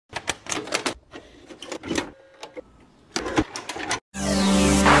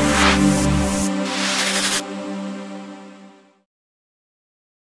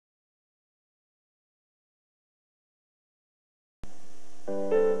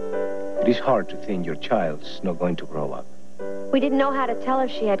is hard to think your child's not going to grow up. We didn't know how to tell her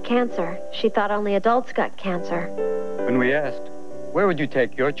she had cancer. She thought only adults got cancer. When we asked, where would you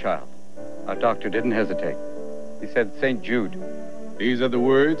take your child? Our doctor didn't hesitate. He said St. Jude. These are the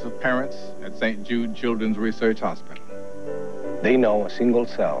words of parents at St. Jude Children's Research Hospital. They know a single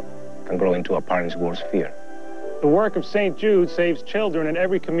cell can grow into a parent's worst fear. The work of St. Jude saves children in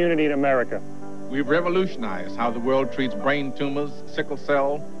every community in America. We've revolutionized how the world treats brain tumors, sickle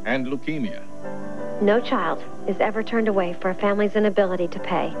cell, and leukemia. No child is ever turned away for a family's inability to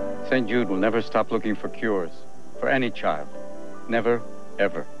pay. St. Jude will never stop looking for cures for any child. Never,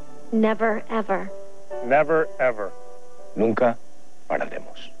 ever. Never, ever. Never, ever. Nunca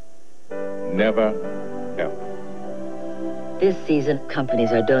pararemos. Never, ever. This season,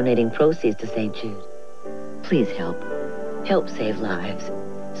 companies are donating proceeds to St. Jude. Please help. Help save lives.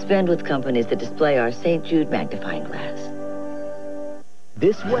 Spend with companies that display our St. Jude magnifying glass.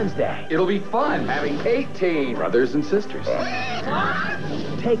 This Wednesday, It'll be fun having 18 brothers and sisters.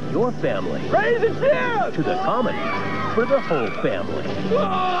 take your family Raise a cheer! to the comedy for the whole family.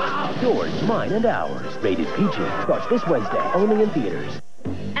 Yours, mine, and ours. Rated PG. Starts this Wednesday, only in theaters.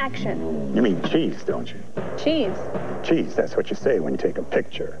 Action. You mean cheese, don't you? Cheese. Cheese, that's what you say when you take a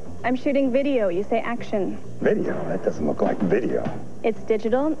picture. I'm shooting video. You say action. Video? That doesn't look like video. It's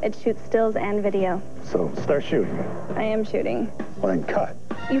digital. It shoots stills and video. So start shooting. I am shooting. Well, then cut.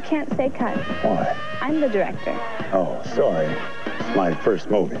 You can't say cut. Why? I'm the director. Oh, sorry. It's my first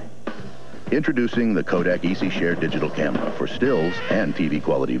movie. Introducing the Kodak Easy Share digital camera for stills and TV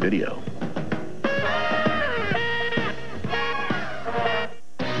quality video.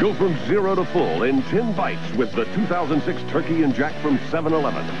 Go from 0 to full in 10 bites with the 2006 Turkey and Jack from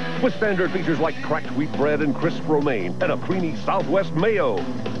 7-Eleven. With standard features like cracked wheat bread and crisp romaine and a creamy Southwest mayo.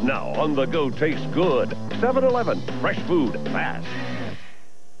 Now on the go tastes good. 7-Eleven, fresh food, fast.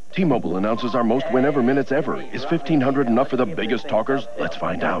 T-Mobile announces our most win-ever minutes ever. Is 1,500 enough for the biggest talkers? Let's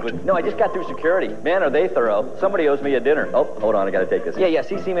find out. No, I just got through security. Man, are they thorough. Somebody owes me a dinner. Oh, hold on, I gotta take this. Yeah,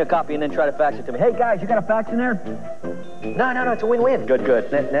 CC me a copy and then try to fax it to me. Hey, guys, you got a fax in there? No, it's a win-win. Good.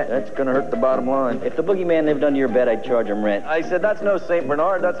 That's gonna hurt the bottom line. If the boogeyman lived under your bed, I'd charge him rent. I said, that's no St.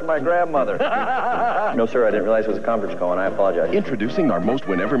 Bernard, that's my grandmother. No, sir, I didn't realize it was a conference call, and I apologize. Introducing our most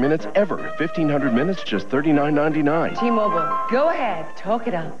win-ever minutes ever. 1,500 minutes, just $39.99. T-Mobile, go ahead, talk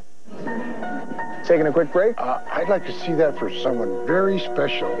it up. Taking a quick break? I'd like to see that for someone very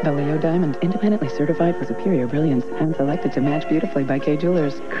special. The Leo Diamond, independently certified for superior brilliance and selected to match beautifully by K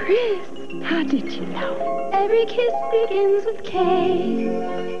Jewelers. Chris, how did you know? Every kiss begins with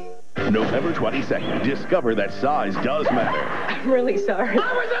K. November 22nd, discover that size does matter. I'm really sorry.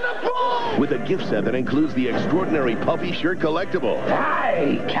 I was in the pool! With a gift set that includes the extraordinary puffy shirt collectible.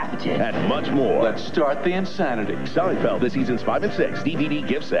 Hi, Captain. And much more. Let's start the insanity. Seinfeld, the seasons 5 and 6 DVD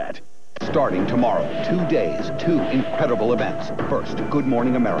gift set. Starting tomorrow, 2 days, 2 incredible events. First, Good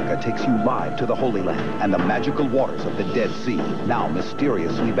Morning America takes you live to the Holy Land and the magical waters of the Dead Sea, now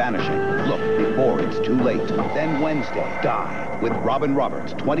mysteriously vanishing. Look before it's too late. Then Wednesday, Dive, with Robin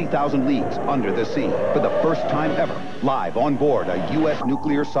Roberts, 20,000 Leagues Under the Sea, for the first time ever, live on board a U.S.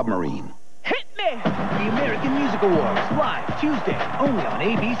 nuclear submarine. Hit me! The American Music Awards, live Tuesday, only on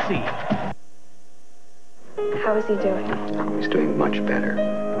ABC. How is he doing? He's doing much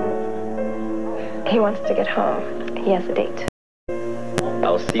better. He wants to get home. He has a date.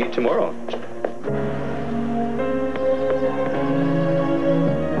 I'll see you tomorrow.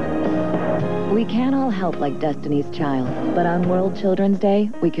 We can't all help like Destiny's Child, but on World Children's Day,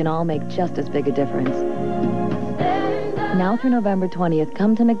 we can all make just as big a difference. Now through November 20th,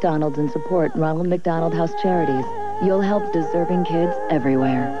 come to McDonald's and support Ronald McDonald House Charities. You'll help deserving kids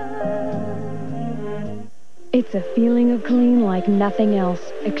everywhere. It's a feeling of clean like nothing else.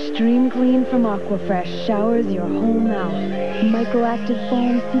 Extreme Clean from Aquafresh showers your whole mouth. Microactive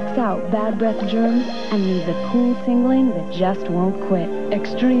foam seeks out bad breath germs and leaves a cool tingling that just won't quit.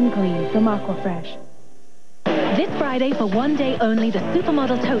 Extreme Clean from Aquafresh. This Friday, for one day only, the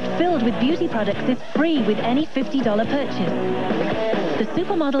Supermodel tote filled with beauty products is free with any $50 purchase. The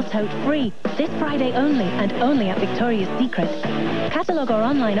Supermodel tote free, this Friday only, and only at Victoria's Secret. Catalog or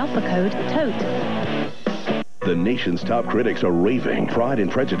online offer code TOTE. The nation's top critics are raving. Pride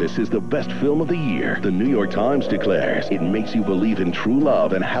and Prejudice is the best film of the year. The New York Times declares it makes you believe in true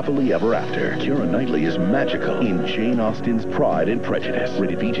love and happily ever after. Keira Knightley is magical in Jane Austen's Pride and Prejudice.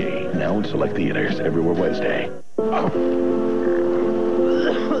 Rated PG. Now in select theaters everywhere Wednesday.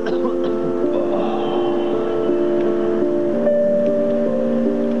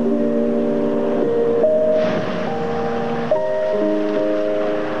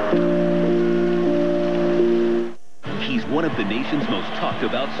 One of the nation's most most talked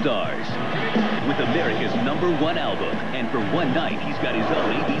about stars. With America's #1 album, and for one night, he's got his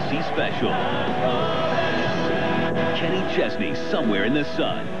own ABC special. Kenny Chesney, Somewhere in the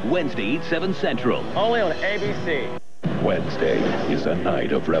Sun, Wednesday, 8, 7 Central. Only on ABC. Wednesday is a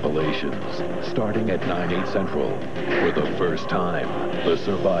night of revelations. Starting at 9, 8 Central. For the first time, the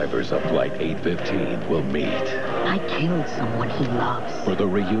survivors of Flight 815 will meet. I killed someone he loves. For the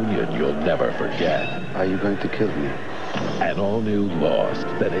reunion you'll never forget. Are you going to kill me? An all-new Lost,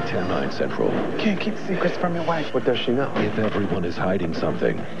 then at 10, 9 Central. Can't keep secrets from your wife. What does she know? If everyone is hiding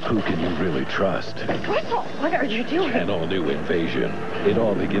something, who can you really trust? Gretel, what are you doing? An all-new Invasion. It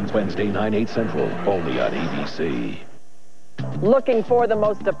all begins Wednesday, 9, 8 Central, only on ABC. Looking for the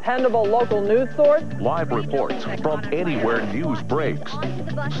most dependable local news source? Live reports from anywhere news breaks.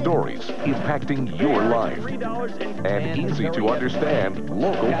 Stories impacting your life. And easy to understand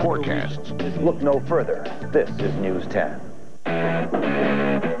local forecasts. Look no further. This is News 10.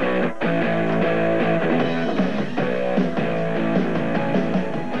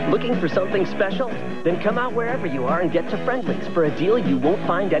 Looking for something special? Then come out wherever you are and get to Friendly's for a deal you won't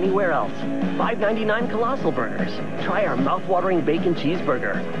find anywhere else. $5.99 Colossal Burgers. Try our mouth-watering bacon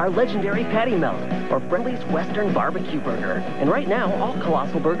cheeseburger, our legendary patty melt, or Friendly's Western Barbecue Burger. And right now, all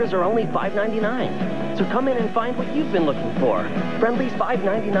Colossal Burgers are only $5.99. So come in and find what you've been looking for. Friendly's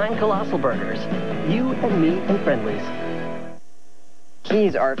 $5.99 Colossal Burgers. You and me and Friendly's.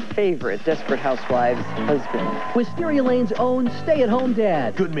 He's our favorite Desperate Housewives husband. Wisteria Lane's own stay-at-home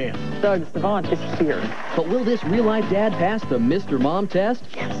dad. Good man. Doug Savant is here. But will this real-life dad pass the Mr. Mom test?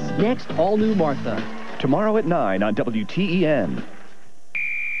 Yes. Next, all-new Martha. Tomorrow at 9 on WTEN.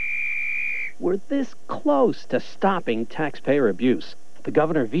 We're this close to stopping taxpayer abuse. The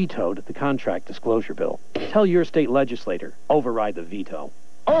governor vetoed the contract disclosure bill. Tell your state legislator, override the veto.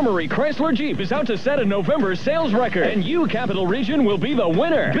 Armory Chrysler Jeep is out to set a November sales record, and you, Capital Region, will be the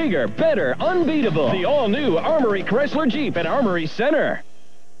winner. Bigger, better, unbeatable. The all-new Armory Chrysler Jeep at Armory Center.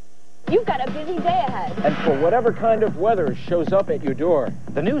 You've got a busy day ahead. And for whatever kind of weather shows up at your door,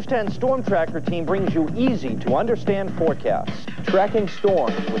 The News 10 Storm Tracker team brings you easy-to-understand forecasts, tracking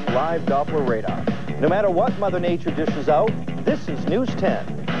storms with live Doppler radar. No matter what Mother Nature dishes out, this is News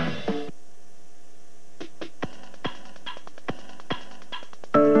 10.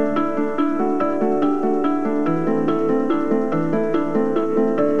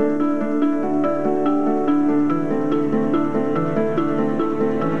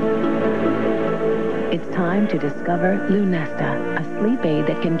 To discover Lunesta, a sleep aid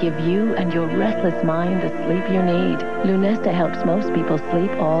that can give you and your restless mind the sleep you need. Lunesta helps most people sleep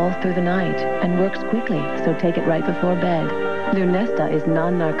all through the night and works quickly, so take it right before bed. Lunesta is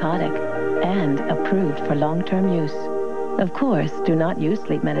non-narcotic and approved for long-term use. Of course, do not use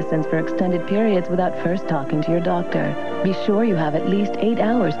sleep medicines for extended periods without first talking to your doctor. Be sure you have at least 8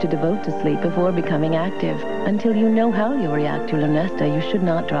 hours to devote to sleep before becoming active. Until you know how you'll react to Lunesta, you should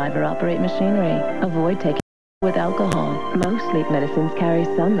not drive or operate machinery. Avoid taking with alcohol. Most sleep medicines carry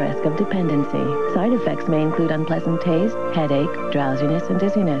some risk of dependency. Side effects may include unpleasant taste, headache, drowsiness, and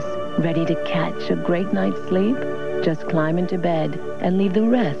dizziness. Ready to catch a great night's sleep? Just climb into bed and leave the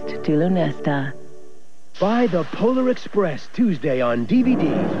rest to Lunesta. Buy The Polar Express Tuesday on DVD.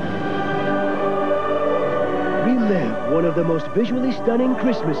 Relive one of the most visually stunning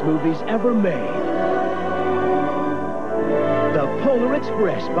Christmas movies ever made. The Polar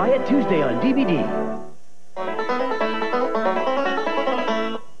Express. Buy it Tuesday on DVD.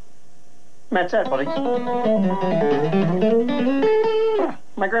 That's it, buddy.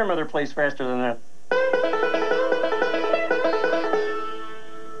 My grandmother plays faster than that.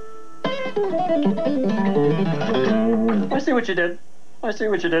 I see what you did. I see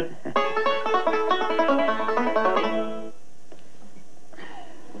what you did.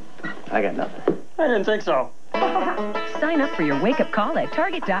 I got nothing. I didn't think so. Sign up for your wake-up call at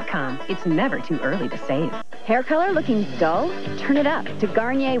Target.com. It's never too early to save. Hair color looking dull? Turn it up to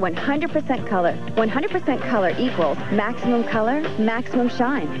Garnier 100% Color. 100% color equals maximum color, maximum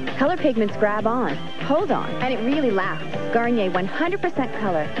shine. Color pigments grab on, hold on, and it really lasts. Garnier 100%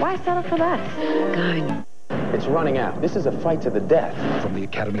 Color. Why settle for less? God. It's running out. This is a fight to the death. From the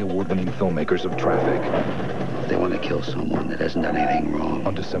Academy Award-winning filmmakers of Traffic. They want to kill someone that hasn't done anything wrong.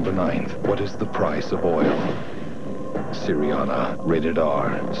 On December 9th, What is the Price of Oil? Syriana, rated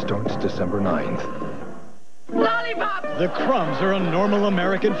R, starts December 9th. Lollipop! The Crumbs are a normal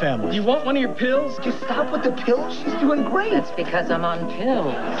American family. You want one of your pills? Just stop with the pills. She's doing great. That's because I'm on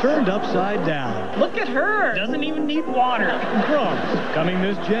pills. Turned upside down. Look at her. Doesn't even need water. Crumbs, coming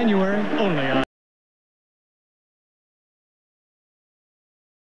this January, only on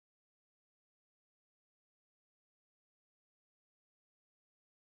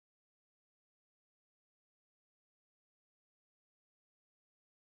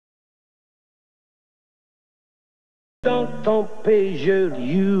Ton péjeux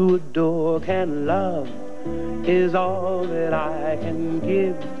you adore can love is all that I can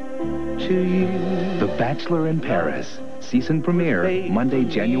give to you. The Bachelor in Paris. Season premiere Monday,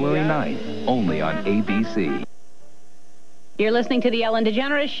 January 9th, only on ABC. You're listening to the Ellen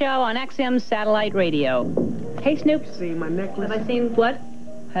DeGeneres Show on XM Satellite Radio. Hey, Snoop. See my necklace? Have I seen what?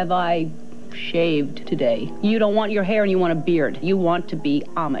 Have I shaved today? You don't want your hair and you want a beard. You want to be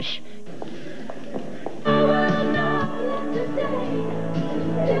Amish.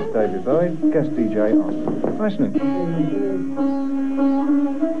 David Bowie, guest DJ on. Listening.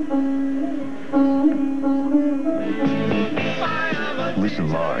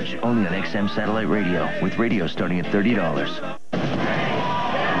 Listen large, only on XM Satellite Radio, with radio starting at $30.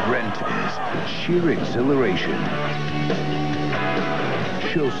 Rent is sheer exhilaration.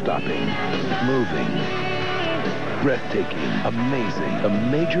 Show-stopping, moving, breathtaking, amazing, a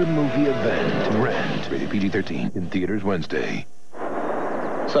major movie event. Rent, rated PG-13, in theaters Wednesday.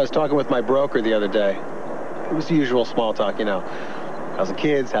 So I was talking with my broker the other day. It was the usual small talk, you know. How's the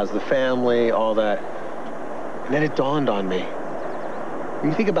kids, how's the family, all that. And then it dawned on me. When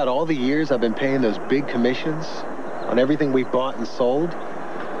you think about all the years I've been paying those big commissions on everything we've bought and sold,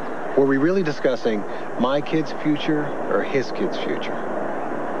 were we really discussing my kid's future or his kid's future?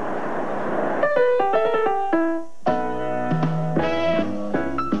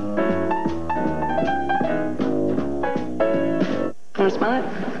 Want to smell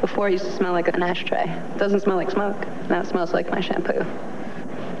it? Before it used to smell like an ashtray. It doesn't smell like smoke. Now it smells like my shampoo.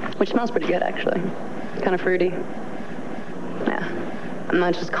 Which smells pretty good, actually. Kind of fruity. Yeah. I'm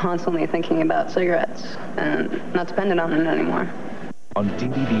not just constantly thinking about cigarettes and not dependent on it anymore. On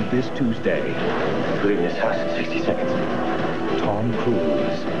DVD this Tuesday. Leaving this house in 60 seconds. Tom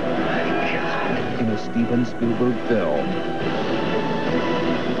Cruise. In a Steven Spielberg film.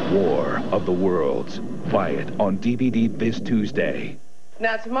 War of the Worlds. Buy it on DVD this Tuesday.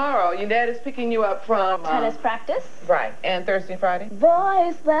 Now, tomorrow, your dad is picking you up from... Tennis practice. Right. And Thursday, Friday?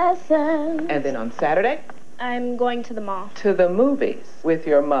 Voice lessons. And then on Saturday? I'm going to the mall. To the movies with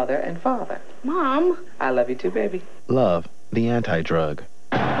your mother and father. Mom. I love you too, baby. Love, the anti-drug.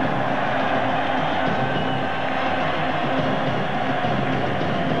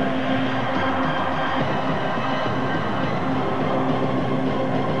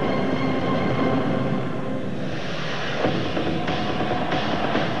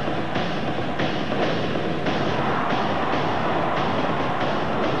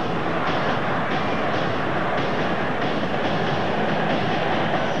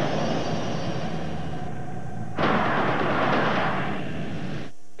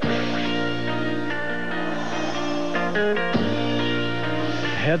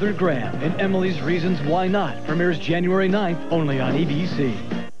 Heather Graham and Emily's Reasons Why Not premieres January 9th only on ABC.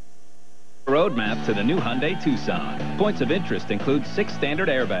 Roadmap to the new Hyundai Tucson. Points of interest include 6 standard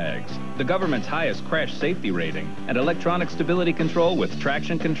airbags, the government's highest crash safety rating, and electronic stability control with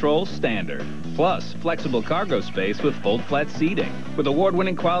traction control standard. Plus, flexible cargo space with fold flat seating, with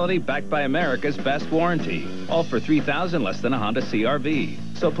award-winning quality backed by America's best warranty. All for $3,000 less than a Honda CR-V.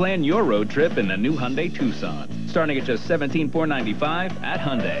 So plan your road trip in the new Hyundai Tucson, starting at just $17,495 at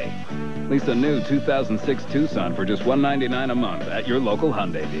Hyundai. Lease a new 2006 Tucson for just $199 a month at your local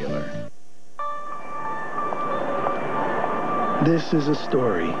Hyundai dealer. This is a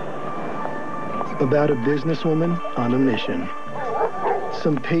story about a businesswoman on a mission,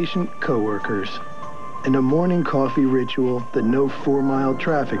 some patient coworkers, and a morning coffee ritual that no 4-mile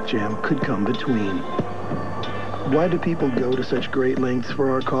traffic jam could come between. Why do people go to such great lengths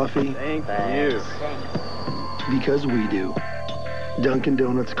for our coffee? Thank you. Because we do. Dunkin'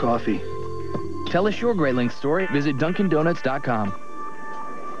 Donuts coffee. Tell us your Great Lengths story. Visit DunkinDonuts.com.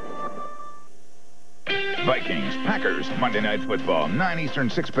 Vikings, Packers, Monday Night Football, 9 Eastern,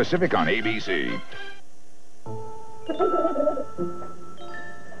 6 Pacific on ABC.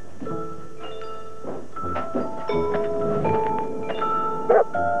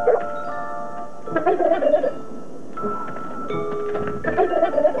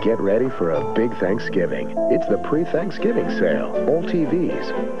 Get ready for a big Thanksgiving. It's the pre-Thanksgiving sale. All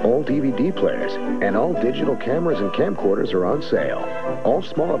TVs, all DVD players, and all digital cameras and camcorders are on sale. All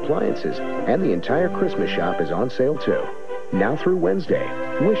small appliances and the entire Christmas shop is on sale too. Now through Wednesday.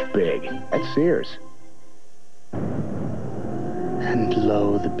 Wish big at Sears. And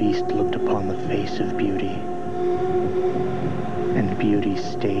lo, the beast looked upon the face of beauty, and beauty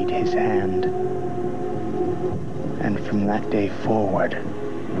stayed his hand. And from that day forward,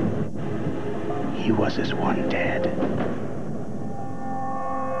 he was as one dead.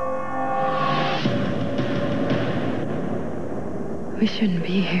 We shouldn't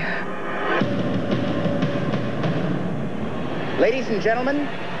be here. Ladies and gentlemen,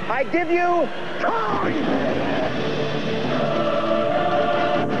 I give you time!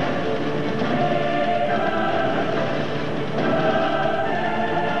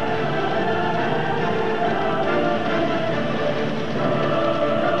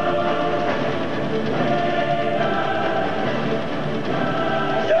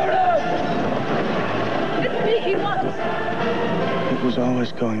 It was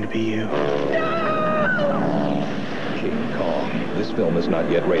always going to be you. King Kong. This film is not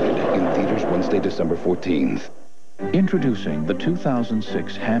yet rated. In theaters Wednesday, December 14th. Introducing the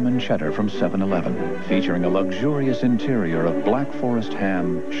 2006 Ham and Cheddar from 7-Eleven, featuring a luxurious interior of Black Forest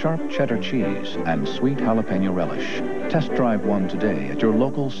ham, sharp cheddar cheese, and sweet jalapeno relish. Test drive one today at your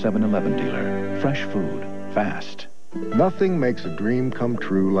local 7-Eleven dealer. Fresh food, fast. Nothing makes a dream come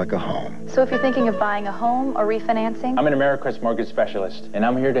true like a home. So if you're thinking of buying a home or refinancing... I'm an AmeriQuest mortgage specialist, and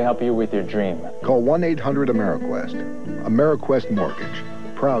I'm here to help you with your dream. Call 1-800-AmeriQuest. AmeriQuest Mortgage,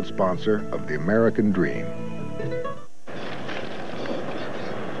 proud sponsor of the American Dream.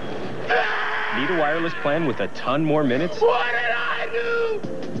 Need a wireless plan with a ton more minutes? What did I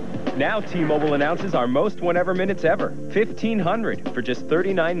do? Now T-Mobile announces our most whenever minutes ever. 1,500 for just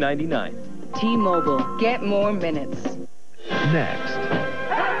 $39.99. T-Mobile. Get more minutes. Next.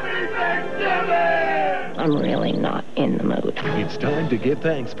 Happy Thanksgiving! I'm really not in the mood. It's time to give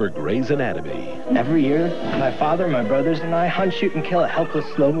thanks for Grey's Anatomy. Every year, my father, my brothers, and I hunt, shoot, and kill a helpless,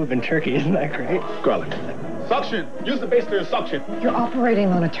 slow-moving turkey. Isn't that great? Garlic. Suction! Use the base to suction. You're operating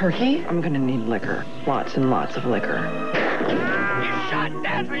on a turkey? I'm gonna need liquor. Lots and lots of liquor. You shot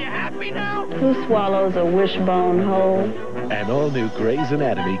Dad, are you happy now? Who swallows a wishbone whole? An all-new Grey's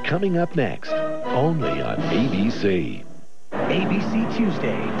Anatomy coming up next, only on ABC. ABC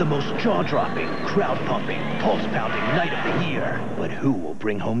Tuesday, the most jaw-dropping, crowd-pumping, pulse-pounding night of the year. But who will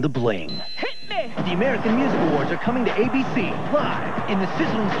bring home the bling? Hit me! The American Music Awards are coming to ABC live. In the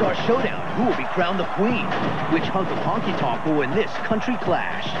Sizzling Star Showdown, who will be crowned the queen? Which hunk of honky-tonk will win this country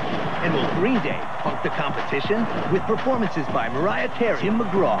clash? And will Green Day punk the competition? With performances by Mariah Carey, Tim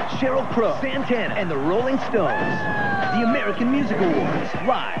McGraw, Sheryl Crow, Santana, and the Rolling Stones. The American Music Awards,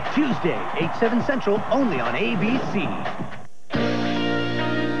 live Tuesday, 8/7 Central, only on ABC.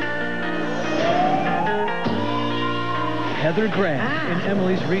 Heather Graham in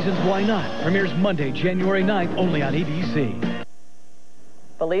Emily's Reasons Why Not premieres Monday, January 9th, only on ABC.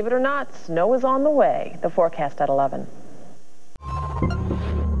 Believe it or not, snow is on the way. The forecast at 11.